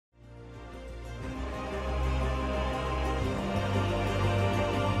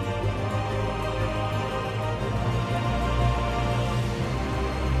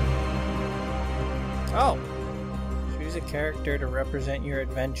character to represent your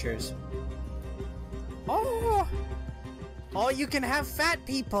adventures. Oh! Oh, you can have fat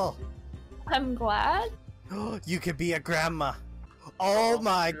people! I'm glad. You could be a grandma. Oh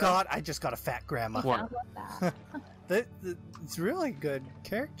my god, I just got a fat grandma. What? That. It's really good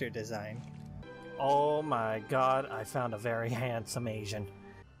character design. Oh my god, I found a very handsome Asian.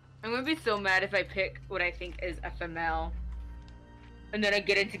 I'm gonna be so mad if I pick what I think is a female. And then I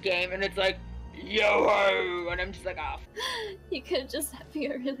get into game and it's like, yo-ho! And I'm just like, oh. You could just be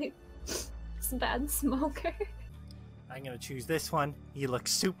a really bad smoker. I'm gonna choose this one. He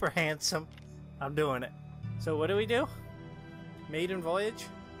looks super handsome. I'm doing it. So what do we do? Maiden voyage?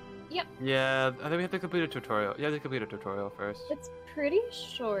 Yep. Yeah, I think we have to complete a tutorial. You have to complete a tutorial first. It's pretty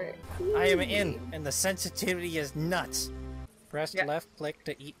short. I am in, and the sensitivity is nuts. Press left click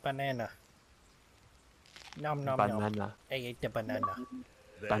to eat banana. Nom nom nom. Banana. I ate the banana.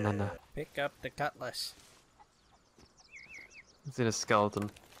 Banana. Pick up the cutlass. It's in a skeleton.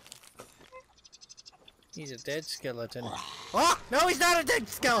 He's a dead skeleton. Oh! No, he's not a dead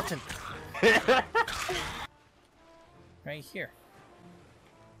skeleton! Right here.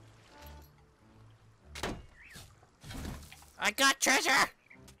 I got treasure!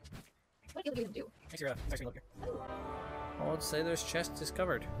 What are you gonna do? Extra looker. Old sailor's chest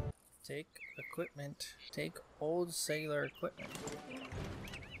discovered. Take equipment. Take old sailor equipment.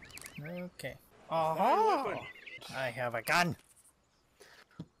 Okay. Oh! I have a gun!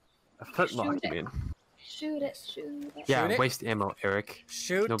 A flintlock, you mean? Shoot it, shoot it. Yeah, Shoot it? waste ammo, Eric.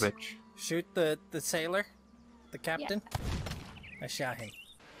 Shoot! No bitch. Shoot the sailor? The captain? Yeah. I shot him.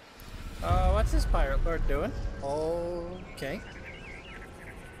 What's this pirate lord doing? Okay.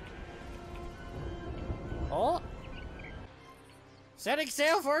 Oh! Setting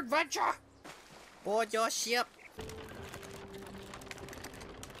sail for adventure! Board your ship!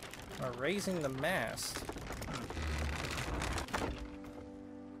 We're raising the mast.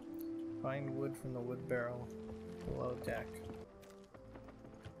 Find wood from the wood barrel below deck.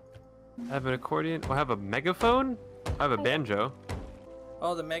 I have an accordion. I have a megaphone? I have a banjo.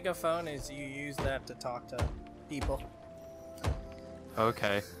 Oh, the megaphone is you use that to talk to people.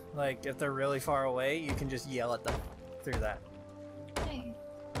 Okay. Like, if they're really far away, you can just yell at them through that. Hey,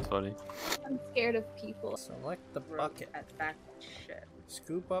 That's funny. I'm scared of people. Select the bucket. At that shit.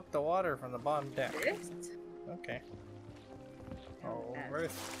 Scoop up the water from the bottom deck. This? Okay. Oh,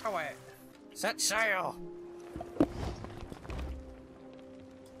 Ruth. Away. Set sail!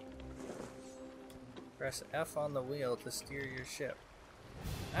 Press F on the wheel to steer your ship.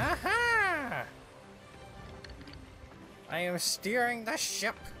 Aha! I am steering the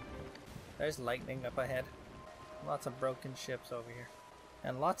ship! There's lightning up ahead. Lots of broken ships over here.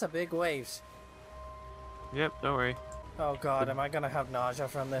 And lots of big waves. Yep, don't worry. Oh god, am I gonna have nausea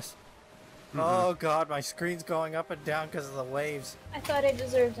from this? Oh god, my screen's going up and down because of the waves. I thought I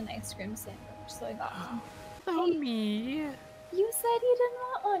deserved an ice cream sandwich, so I got one. Oh, me. You said you didn't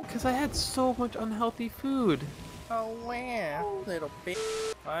want one. Because I had so much unhealthy food. Oh wow, little bitch.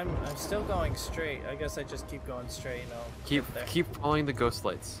 I'm still going straight. I guess I just keep going straight and I'll get there. Keep following the ghost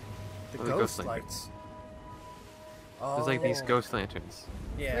lights. The Or ghost lantern. lights. Oh. There's like these ghost lanterns.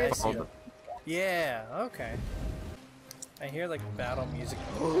 Yeah, I Where's see Follow them. them. Yeah, okay. I hear like battle music.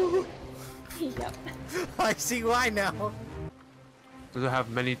 Yep. I see why now. Does it have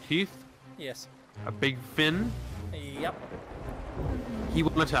many teeth? Yes. A big fin? Yep. He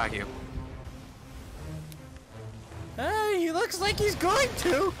won't attack you. Hey, he looks like he's going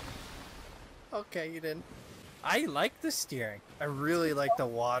to. Okay, you didn't. I like the steering. I really like the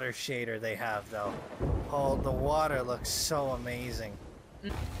water shader they have though. Oh, the water looks so amazing.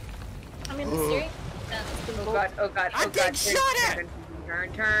 I mean, the steering. Oh god, oh god, I oh god. get shot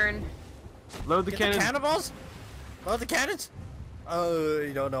at! Turn. Load the Get cannon. the cannonballs? Load the cannons? Oh,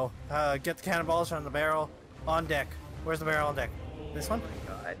 you don't know. Get the cannonballs from the barrel on deck. Where's the barrel on deck? This one?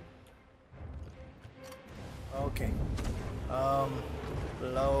 Oh god. Okay.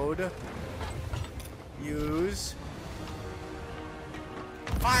 Load. Use.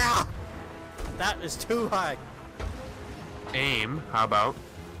 Fire! That is too high. Aim. How about?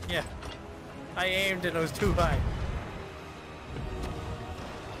 Yeah. I aimed and it was too high.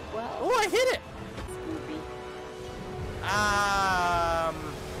 Well, Oh, I hit it!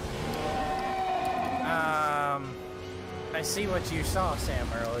 I see what you saw, Sam,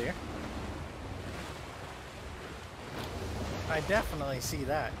 earlier. I definitely see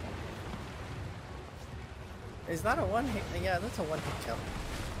that. Is that a one-hit? Yeah, that's a one-hit kill.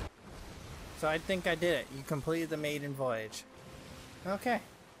 So I think I did it. You completed the maiden voyage. Okay.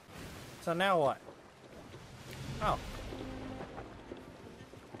 So now what? Oh.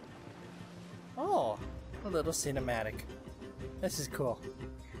 Oh, a little cinematic. This is cool.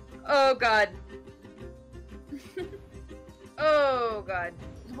 Oh god. Oh god.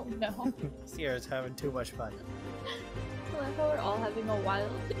 Oh no. Sierra's having too much fun. I love how we're all having a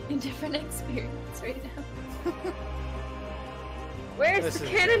wildly different experience right now. Where's This the is-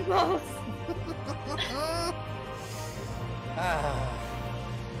 cannonballs?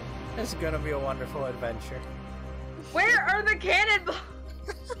 This is gonna be a wonderful adventure. Where are the cannonballs?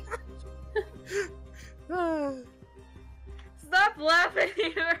 Stop laughing!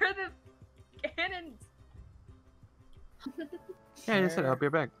 Where are the cannons? Yeah, I just said I'll be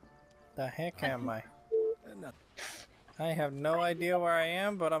right back. The heck am I? I have no idea where I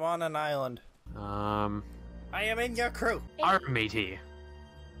am, but I'm on an island. I am in your crew. Arm matey.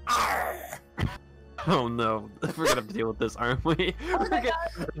 Arr! Oh no, we're gonna have to deal with this, aren't we? Oh We're my gonna god.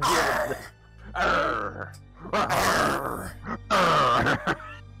 deal with this. Arr. Arr. Arr.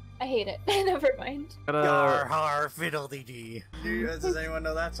 I hate it. Never mind. Yar har fiddle-dee dee. Does anyone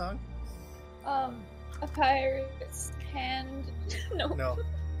know that song? A pirate's hand. No. No.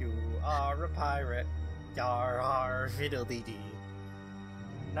 You are a pirate. Yar har fiddle-dee dee.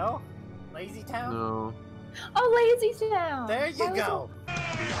 No? Lazy Town? No. Oh, Lazy Town. There you Why was go.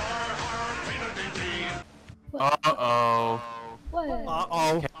 What? Uh-oh. What?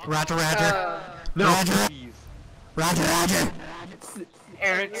 Uh-oh. Roger, roger. No, Roger. please. Roger, roger.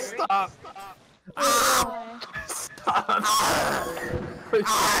 Eric, stop. Why? Stop.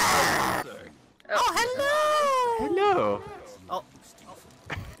 Oh, hello! Hello. Oh.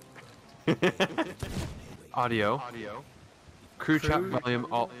 Audio. Crew chat volume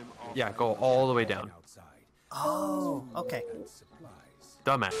all. Yeah, go all the way down. Oh, okay.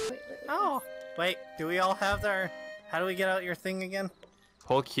 Dumbass. Oh, wait, do we all have their... How do we get out your thing again?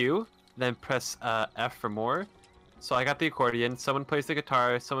 Hold Q, then press F for more. So I got the accordion, someone plays the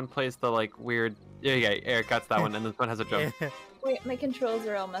guitar, someone plays the like weird... Yeah, Eric got that one, and this one has a drum. Wait, my controls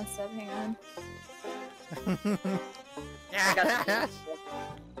are all messed up. Hang on. I got the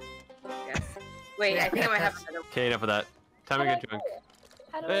Yes. Wait, I think I might have another. Okay, enough of that. Time to get drunk.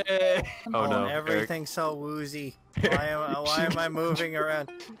 How do I... Hey. Oh no, Eric. Everything's so woozy. Why am I moving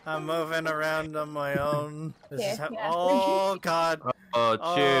around? I'm moving around on my own. This is Yeah, how... yeah. Oh, God.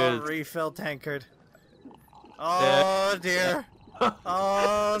 Oh, cheers. Oh, refill tankard. Oh, dear.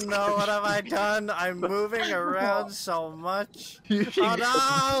 Oh, no, what have I done? I'm moving around so much. Oh,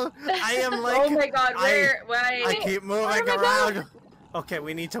 no. I am like... Oh my god, where? I Wait. keep moving my God. around. Okay,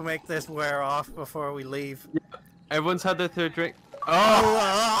 we need to make this wear off before we leave. Everyone's had their third drink.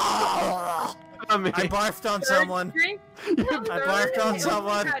 Oh, Oh, I mean, I barfed on Third someone. drink? I barfed on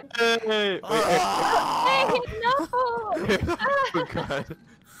someone. hey, wait, Hey, no! oh god.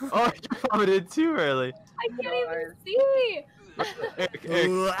 Oh, you vomited too early. I can't even see! Eric,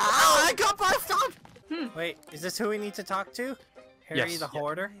 I got barfed on. Wait, is this who we need to talk to? Harry Yes. the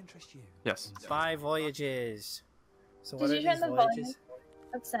Hoarder? yes. 5 voyages. So what Did are you turn these the volume voyages?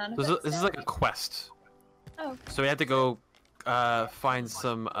 of sound This effects is down? like a quest. Oh, So we had to go find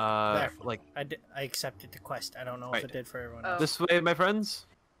some There. like I accepted the quest. I don't know if Right. it did for everyone Oh. else. this way, my friends.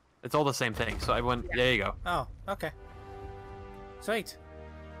 It's all the same thing. So everyone, there you go. Oh, okay. Sweet.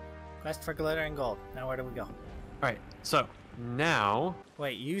 Quest for glitter and gold. Now where do we go? All right. So now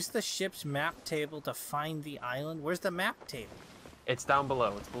Wait, use the ship's map table to find the island. Where's the map table? it's down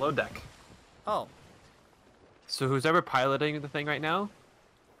below. It's below deck. Oh, So who's ever piloting the thing right now?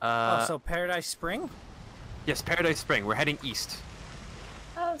 so Paradise Spring? Yes, Paradise Spring. We're heading east.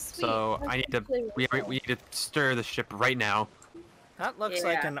 oh, sweet. So That's I need to actually we really need to stir the ship right now. That looks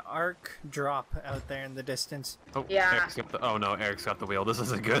like Yeah. an arc drop out there in the distance. Oh, Yeah. Eric's got the, oh no, Eric's got the wheel. This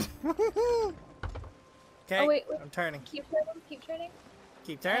isn't good. Okay, Oh, wait. I'm turning. Keep turning, keep turning.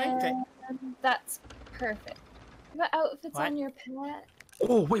 Keep turning. Okay. And that's perfect. What outfits What? on your pet?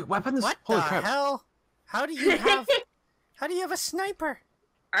 Oh wait, weapons! What Holy the crap! hell? How do you have? How do you have a sniper?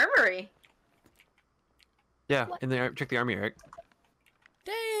 Armory. Yeah, in the check the army, Eric.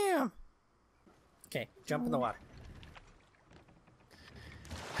 Damn. Okay, jump in the water.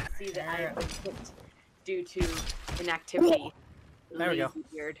 See that I have been kicked due to inactivity. There we go. Lazy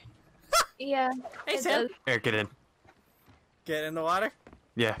beard. Yeah. Hey, it Sam. does. Eric, get in. Get in the water.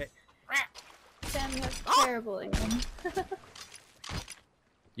 Yeah. Okay. Sam, you have Oh! terrible aim.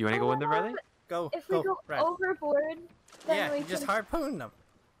 You wanna go in there, Riley? Go. If we go Right. overboard, then Yeah, we you just can... harpoon them.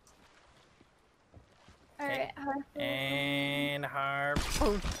 Alright, harpoon. And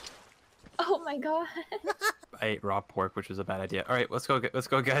harpoon. Oh my god. I ate raw pork, which was a bad idea. All right, let's go. Let's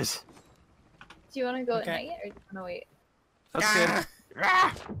go, guys. Do you want to go Okay. at night or do you want to wait? That's good.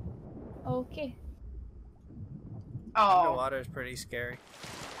 Ah! Okay. Oh. Underwater is pretty scary.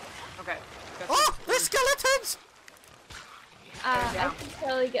 Okay. Oh, the skeletons! I should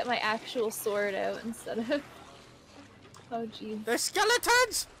probably get my actual sword out instead of. Oh jeez. They're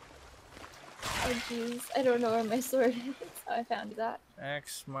skeletons! Oh jeez. I don't know where my sword is. Oh, I found that.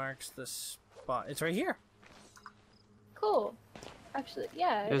 X marks the spot. It's right here. Cool. Actually,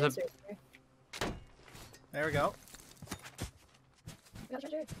 yeah, it is right there. There we go. Got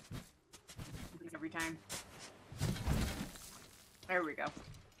treasure. Every time. There we go.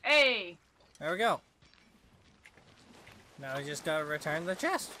 Hey! There we go. Now we just gotta return the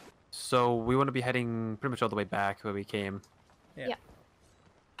chest. So we want to be heading pretty much all the way back where we came. Yeah.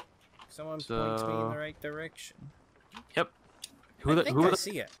 Someone points me in the right direction. Yep. I think I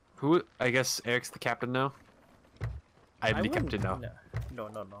see it. Who? I guess Eric's the captain now. I'm the captain now. No.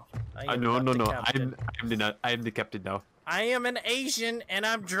 No. Captain. I'm the captain now. I am an Asian and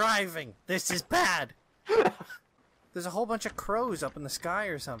I'm driving. This is bad. There's a whole bunch of crows up in the sky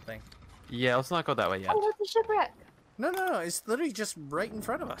or something. Yeah, let's not go that way yet. Oh, that's a shipwreck. No. It's literally just right in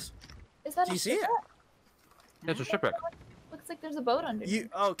front of us. Is that Do a you see it? shipwreck? Yeah, it's a shipwreck. Looks like there's a boat underneath.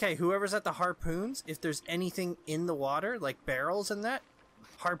 Okay, whoever's at the harpoons, if there's anything in the water, like barrels and that,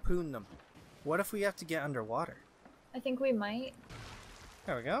 harpoon them. What if we have to get underwater? I think we might.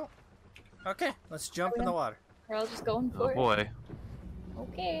 There we go. Okay, let's jump in the water. Or I'll just go for Oh it. boy.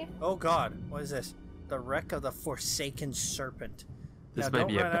 Okay. Oh god, what is this? The wreck of the Forsaken Serpent. This now might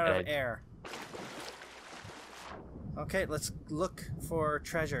be a don't run out of bad. air. Okay, let's look for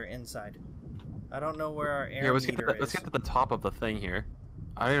treasure inside. I don't know where our air Here, meter let's is. get to the top of the thing here.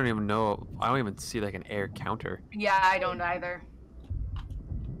 I don't even know. I don't even see like an air counter. Yeah, I don't either.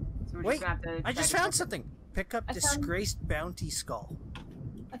 So we're Wait, just gonna have to I just found something. Pick up I found- disgraced bounty skull.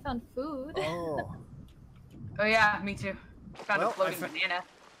 I found food. Oh, Oh yeah, me too. Found Well, a floating I fa- banana.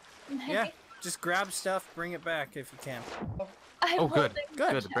 yeah. Just grab stuff, bring it back if you can. I'm Oh, good. holding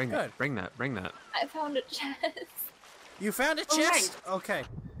Good. the Good. Bring Good. that. Bring that. Bring that. I found a chest. You found a Oh, chest? Okay.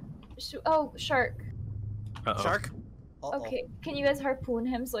 Oh, shark. Uh-oh. Shark? Uh-oh. Okay, can you guys harpoon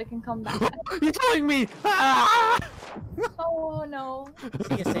him so I can come back? You're telling me. Ah! Oh no.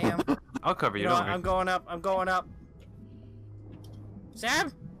 See you, Sam. I'll cover you. You know Don't what? worry. I'm going up. I'm going up.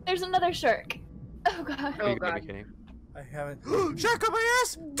 Sam? There's another shark. Oh god. Oh, You gotta be God. kidding. I haven't. Shark on my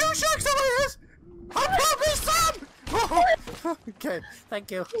ass! 2 sharks on my ass! Help me, Sam! Oh. Okay,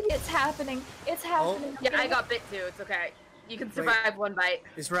 thank you. It's happening. It's happening. Yeah, I got bit too. It's okay. You can survive one bite.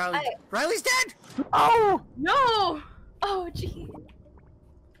 Is Riley? I- Riley's dead! Oh! No! Oh gee.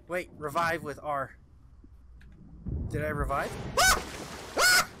 Wait, revive with R. Did I revive?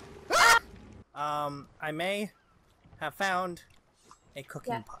 I may have found a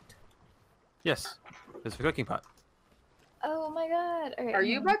cooking Yeah. pot. Yes. There's a cooking pot. Oh my god. Alright, Are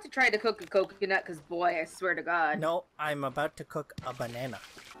you about to try to cook a coconut? Cause boy, I swear to God. No, I'm about to cook a banana.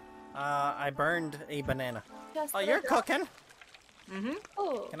 I burned a banana. Just Oh, let you're it go. cooking? Mm-hmm.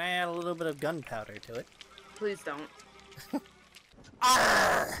 Oh. Can I add a little bit of gunpowder to it? Please don't.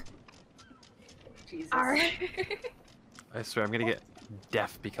 Arrgh! Jesus. Arr. I swear, I'm gonna get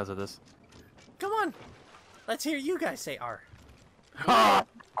deaf because of this. Come on! Let's hear you guys say R. Ah!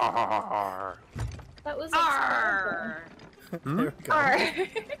 Arr. That was Arr! Hmm? There we go. Arr.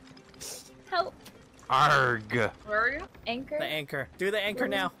 Help. Arg. Where are you? Anchor. The anchor. Do the anchor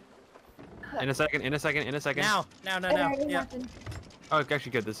now. In a second. In a second. In a second. Now. It Now. already Yeah. happened. Oh,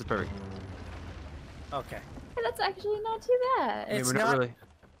 actually, good. This is perfect. Okay. Hey, that's actually not too bad. I mean, It's we're not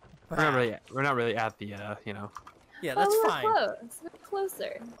not really. We're not really at the. You know. Yeah, that's we're fine. Close. We're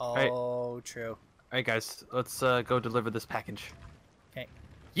closer. Oh, true. All right, guys. Let's go deliver this package. Okay.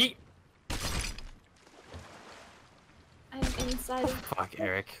 Yeet. I'm inside of Fuck,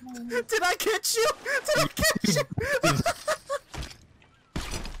 Eric. Did I catch you? Did I catch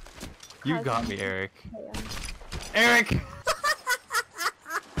you? You got me, Eric. Oh, yeah. Eric.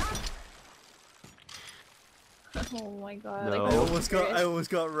 Oh my god. No. Like, I almost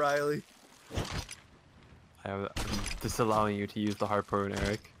got Riley. I'm disallowing you to use the harpoon,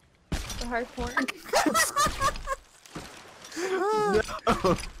 Eric. the harpoon.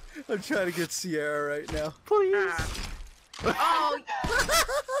 No. I'm trying to get Sierra right now. Please. Oh!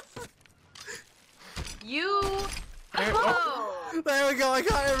 You! Oh! There we go, I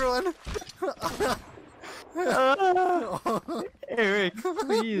got everyone! Eric,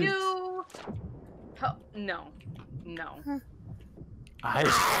 please. You! Oh, no. No.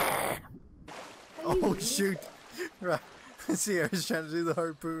 I. Oh shoot! Right. Sierra's trying to do the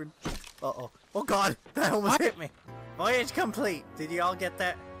harpoon. Uh-oh. Oh god! That almost hit me! Voyage complete! Did you all get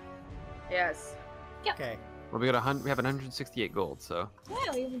that? Yes. Okay. Well, we have 168 gold, so. Yeah,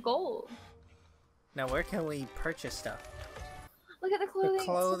 we have gold. Now where can we purchase stuff? Look at the clothing. The it's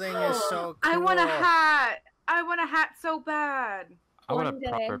clothing so is cool. so cool. I want a hat! I want a hat so bad. I want One a day.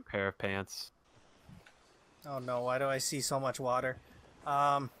 proper pair of pants. Oh no, why do I see so much water?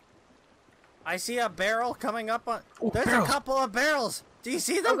 I see a barrel coming up on... Oh, There's barrels. a couple of barrels! Do you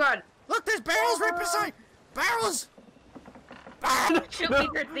see them? Oh god. Look, there's barrels right beside! Barrels! Shoot me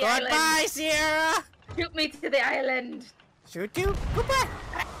to the island. Goodbye, Sierra! Shoot me to the island. Shoot you? Goodbye!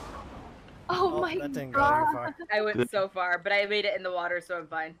 Oh, Oh, my that didn't go god. too far. I went so far, but I made it in the water, so I'm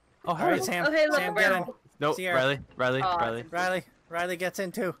fine. Oh, Alright, hey. Sam. Oh, hey, look, Sam, a get in. barrel. No, Sierra. Riley. Oh, Riley gets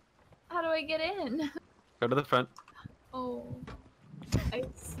in too. How do I get in? Go to the front. Oh, I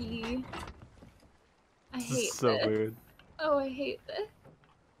see. I This hate is so this. weird. Oh, I hate this.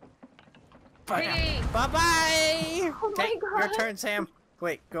 Hey. Bye-bye! Oh my Take your God. turn, Sam.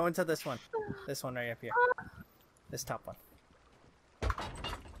 Wait, go into this one. This one right up here. This top one. It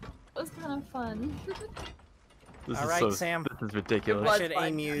was kind of fun. This All is right, so, Sam. This is ridiculous. I was should fun,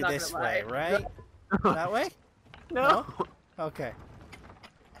 aim you I'm not this gonna way, lie. right? That way? No? Okay.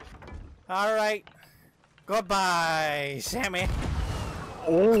 Alright. Goodbye, Sammy.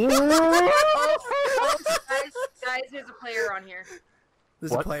 Oh, guys, there's a player on here.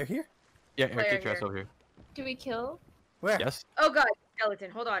 There's a What? player here? Yeah, Eric, Player get your ass here. over here. Do we kill? Where? Yes. Oh god,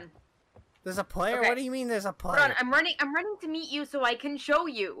 skeleton. Hold on. There's a player? Okay. What do you mean there's a Hold on. player? I'm running to meet you so I can show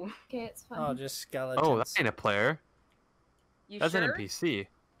you. Okay, it's fine. Oh, just skeletons. Oh, that ain't a player. You That's sure? an NPC.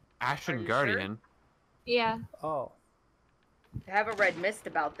 Ashen you Guardian. Yeah. Oh. They have a red mist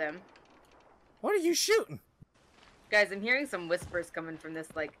about them. What are you shooting? Guys, I'm hearing some whispers coming from this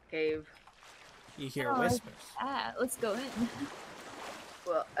like cave. You hear Oh, whispers. Ah, let's go in.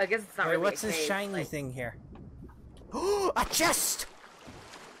 Well, I guess it's not Wait, really what's a this cave, shiny like- thing here? Oh, a chest!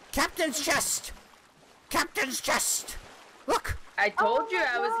 Captain's chest! Captain's chest! Look! I told Oh you my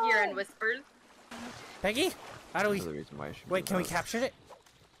I was hearing God. whispers. Peggy? How do we... That's the reason why I should Wait, do can we that. capture it?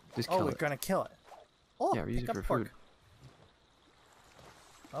 Just Oh, kill we're it. gonna kill it. Oh, Yeah, we use pick it up for pork. food.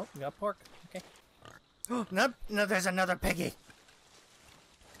 Oh, we got pork. Okay. Oh, no, there's another piggy.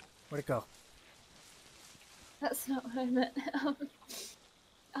 Where'd it go? That's not what I meant.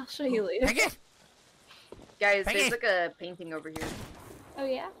 I'll show you later. Piggy! Guys, Peggy! there's like a painting over here. Oh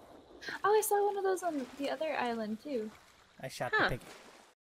yeah? Oh, I saw one of those on the other island too. I shot Huh. the piggy.